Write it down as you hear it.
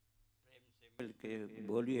के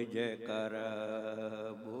बोलिए जयकारा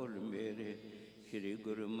बोल मेरे श्री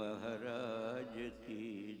गुरु महाराज की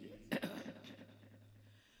जय।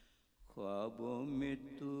 ख्वाबों में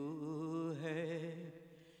तू है,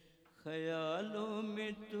 ख्यालों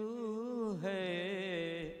में तू है,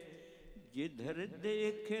 जिधर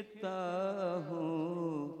देखता हूँ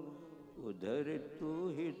उधर तू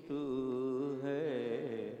ही तू है।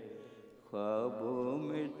 ख्वाबों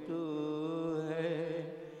में तू है,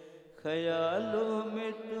 ख्यालों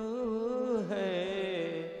में तू है,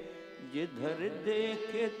 जिधर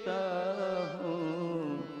देखता हूँ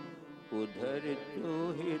उधर तू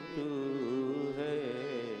ही तू है।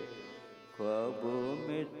 ख्वाबों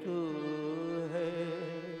में तू है।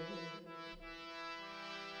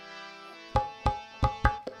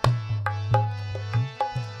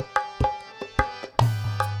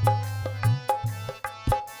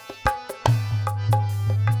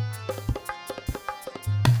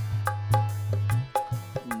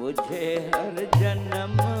 मुझे हर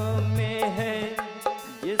जन्म में है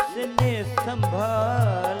जिसने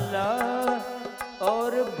संभाला,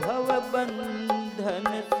 और भव बंधन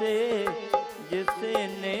से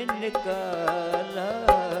जिसने निकाला।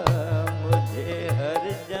 मुझे हर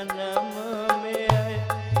जन्म में है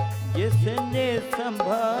जिसने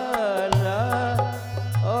संभाला,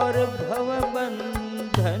 और भव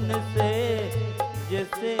बंधन से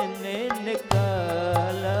जिसने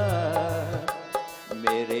निकाला।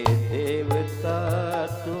 मेरे देवता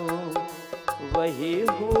तू वही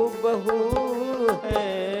हूबहू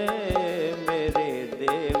है, मेरे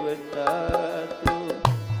देवता तू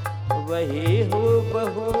वही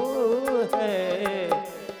हूबहू है,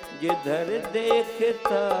 जिधर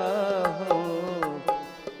देखता हूँ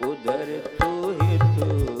उधर तू ही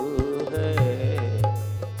तू है।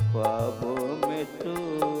 ख्वाबों में तू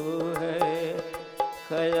है,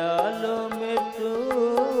 ख्यालों में तू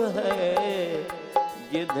है,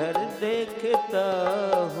 जिधर देखता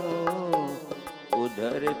हूँ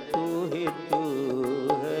उधर तू ही तू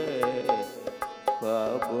है।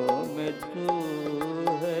 ख्वाबों में तू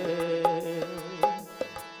है।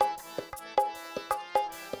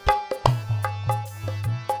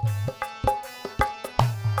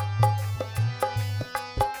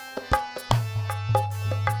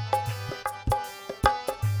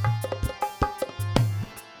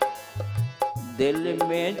 दिल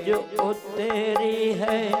में जो तेरी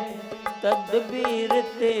है तदबीर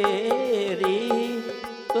तेरी,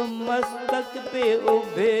 तो मस्तक पे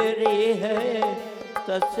उभेरी है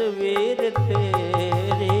तस्वीर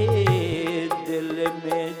तेरी। दिल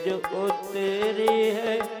में जो तेरी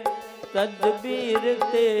है तदबीर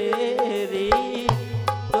तेरी,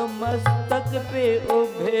 तो मस्तक पे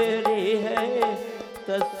उभेरी है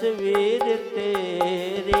तस्वीर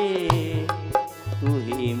तेरी। तू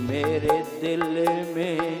ही मेरे दिल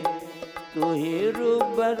में, तू ही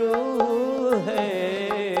रूबरू है,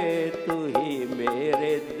 तू ही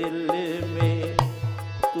मेरे दिल में,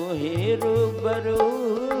 तू ही रूबरू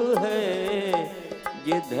है,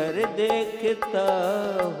 जिधर देखता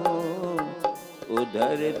हूँ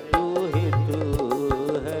उधर तू ही तू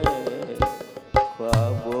है।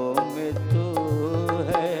 ख्वाबों में तू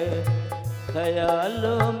है,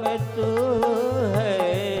 ख्यालों में तू है,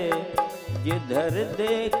 जिधर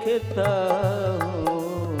देखता हूँ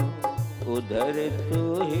उधर तू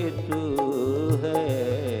ही तू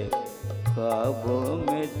है। ख्वाबों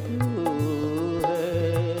में तू है।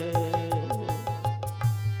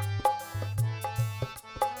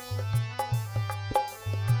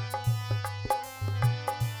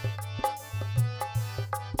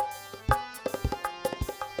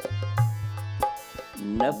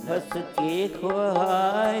 नफस की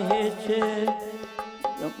ख्वाहिश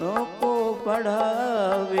को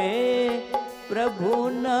बढ़ावे, प्रभु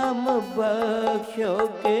नाम बख्शो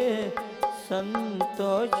के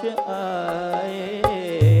संतोष आए।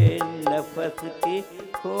 नफस की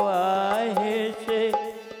ख्वाहिश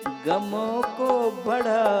गमों को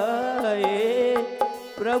बढ़ाए,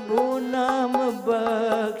 प्रभु नाम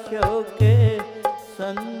बख्शो के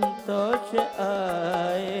संतोष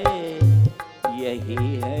आए।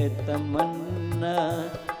 यही है तमन्ना,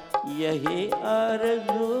 यही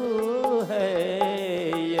आरज़ू है,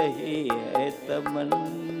 यही है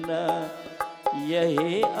तमन्ना,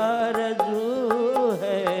 यही आरज़ू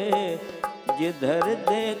है, जिधर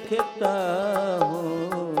देखता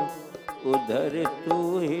हूँ उधर तू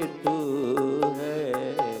ही तू है।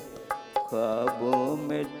 ख्वाबों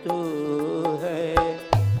में तू है,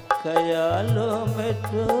 ख्यालों में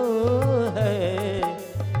तू है,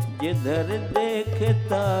 जिधर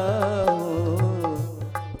देखता हूँ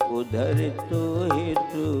उधर तू ही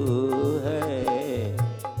तू है।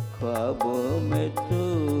 ख्वाबों में तू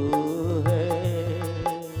है।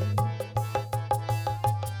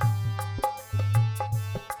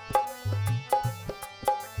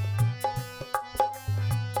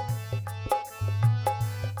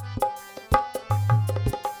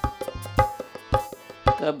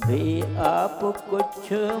 कभी आप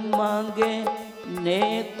कुछ मांगे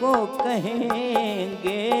नेको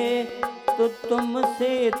कहेंगे, तो तुमसे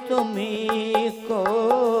तुम्ही को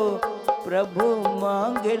प्रभु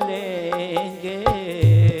मांग लेंगे।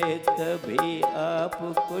 कभी आप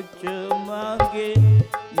कुछ मांगे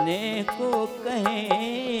नेको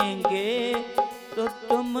कहेंगे, तो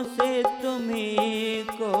तुमसे तुम्ही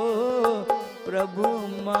को प्रभु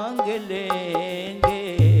मांग लेंगे।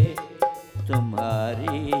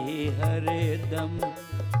 तुम्हारी हरदम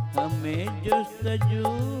हमें जुस्तजू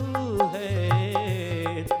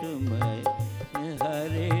है, तुम्हें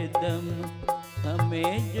हरदम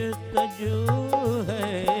हमें जुस्तजू है।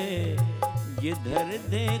 जिधर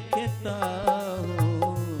देखता हूँ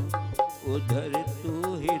उधर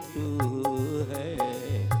तू ही तू है,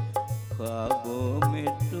 ख्वाबों में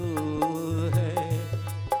तू है,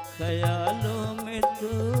 ख्यालों में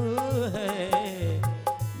तू है।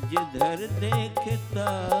 जिधर देखता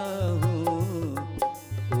हूँ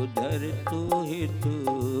उधर तू ही तू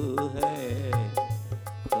है,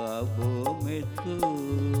 ख्वाबों में तू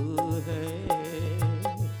है।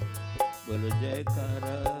 बोलो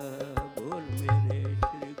जयकारा।